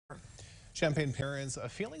Champaign parents are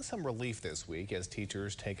feeling some relief this week as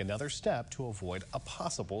teachers take another step to avoid a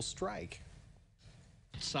possible strike.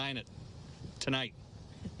 Sign it tonight.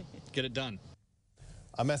 Get it done.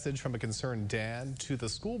 A message from a concerned dad to the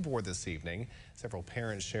school board this evening. Several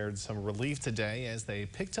parents shared some relief today as they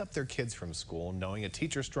picked up their kids from school, knowing a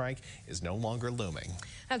teacher strike is no longer looming.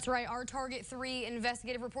 That's right. Our Target 3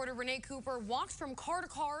 investigative reporter Renee Cooper walks from car to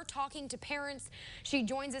car talking to parents. She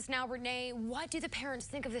joins us now. Renee, what do the parents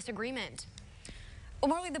think of this agreement? Well,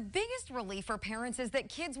 Marley, the biggest relief for parents is that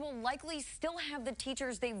kids will likely still have the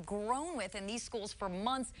teachers they've grown with in these schools for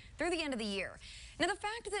months through the end of the year. Now, the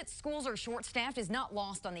fact that schools are short-staffed is not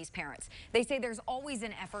lost on these parents. They say there's always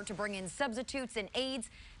an effort to bring in substitutes and aides,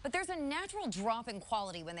 but there's a natural drop in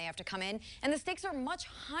quality when they have to come in, and the stakes are much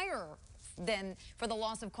higher than for the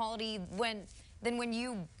loss of quality than when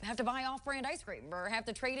you have to buy off-brand ice cream or have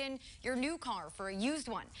to trade in your new car for a used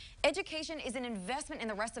one. Education is an investment in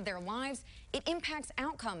the rest of their lives. It impacts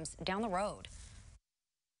outcomes down the road.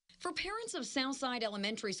 For parents of Southside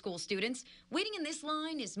Elementary School students, waiting in this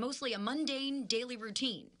line is mostly a mundane daily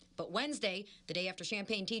routine. But Wednesday, the day after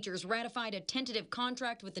Champaign teachers ratified a tentative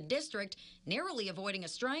contract with the district, narrowly avoiding a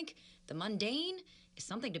strike, the mundane is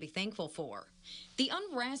something to be thankful for. The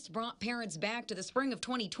unrest brought parents back to the spring of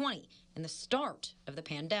 2020 and the start of the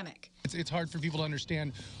pandemic. It's hard for people to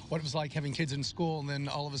understand what it was like having kids in school and then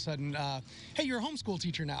all of a sudden, hey, you're a homeschool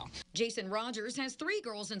teacher now. Jason Rogers has 3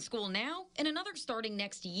 girls in school now and another starting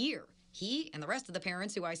next year. He and the rest of the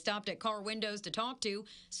parents who I stopped at car windows to talk to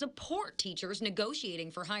support teachers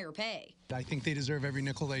negotiating for higher pay. I think they deserve every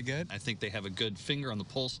nickel they get. I think they have a good finger on the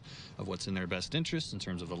pulse of what's in their best interest in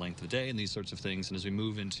terms of the length of the day and these sorts of things, and as we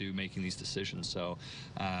move into making these decisions. So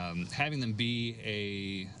having them be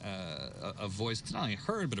a voice that's not only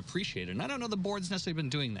heard but appreciated, and I don't know the board's necessarily been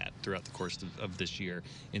doing that throughout the course of this year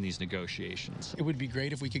in these negotiations. It would be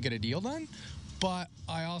great if we could get a deal done, but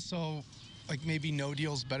I also maybe no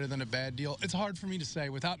deal's better than a bad deal. It's hard for me to say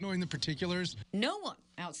without knowing the particulars. No one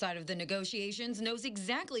outside of the negotiations knows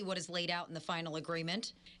exactly what is laid out in the final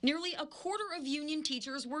agreement. Nearly a quarter of union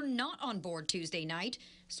teachers were not on board Tuesday night.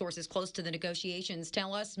 Sources close to the negotiations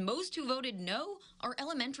tell us most who voted no are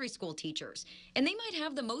elementary school teachers, and they might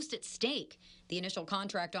have the most at stake. The initial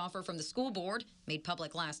contract offer from the school board, made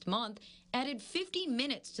public last month, added 50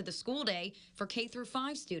 minutes to the school day for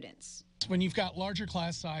K-5 students. When you've got larger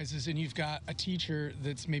class sizes and you've got a teacher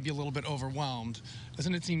that's maybe a little bit overwhelmed,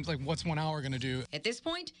 doesn't it seem like what's 1 hour going to do? At this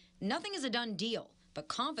point, nothing is a done deal, but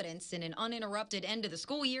confidence in an uninterrupted end to the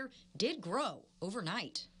school year did grow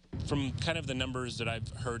overnight. From kind of the numbers that I've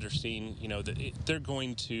heard or seen, they're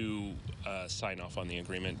going to sign off on the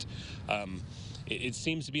agreement. It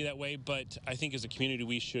seems to be that way, but I think as a community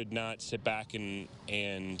we should not sit back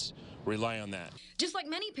and rely on that. Just like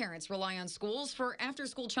many parents rely on schools for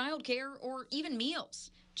after-school childcare or even meals.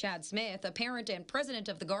 Chad Smith, a parent and president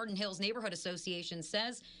of the Garden Hills Neighborhood Association,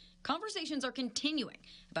 says conversations are continuing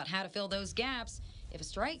about how to fill those gaps if a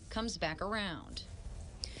strike comes back around.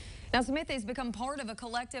 Now, Smith has become part of a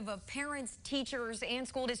collective of parents, teachers, and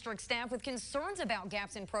school district staff with concerns about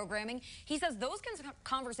gaps in programming. He says those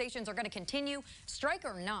conversations are going to continue, strike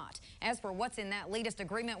or not. As for what's in that latest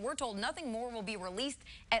agreement, we're told nothing more will be released,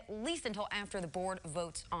 at least until after the board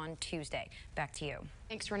votes on Tuesday. Back to you.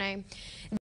 Thanks, Renee.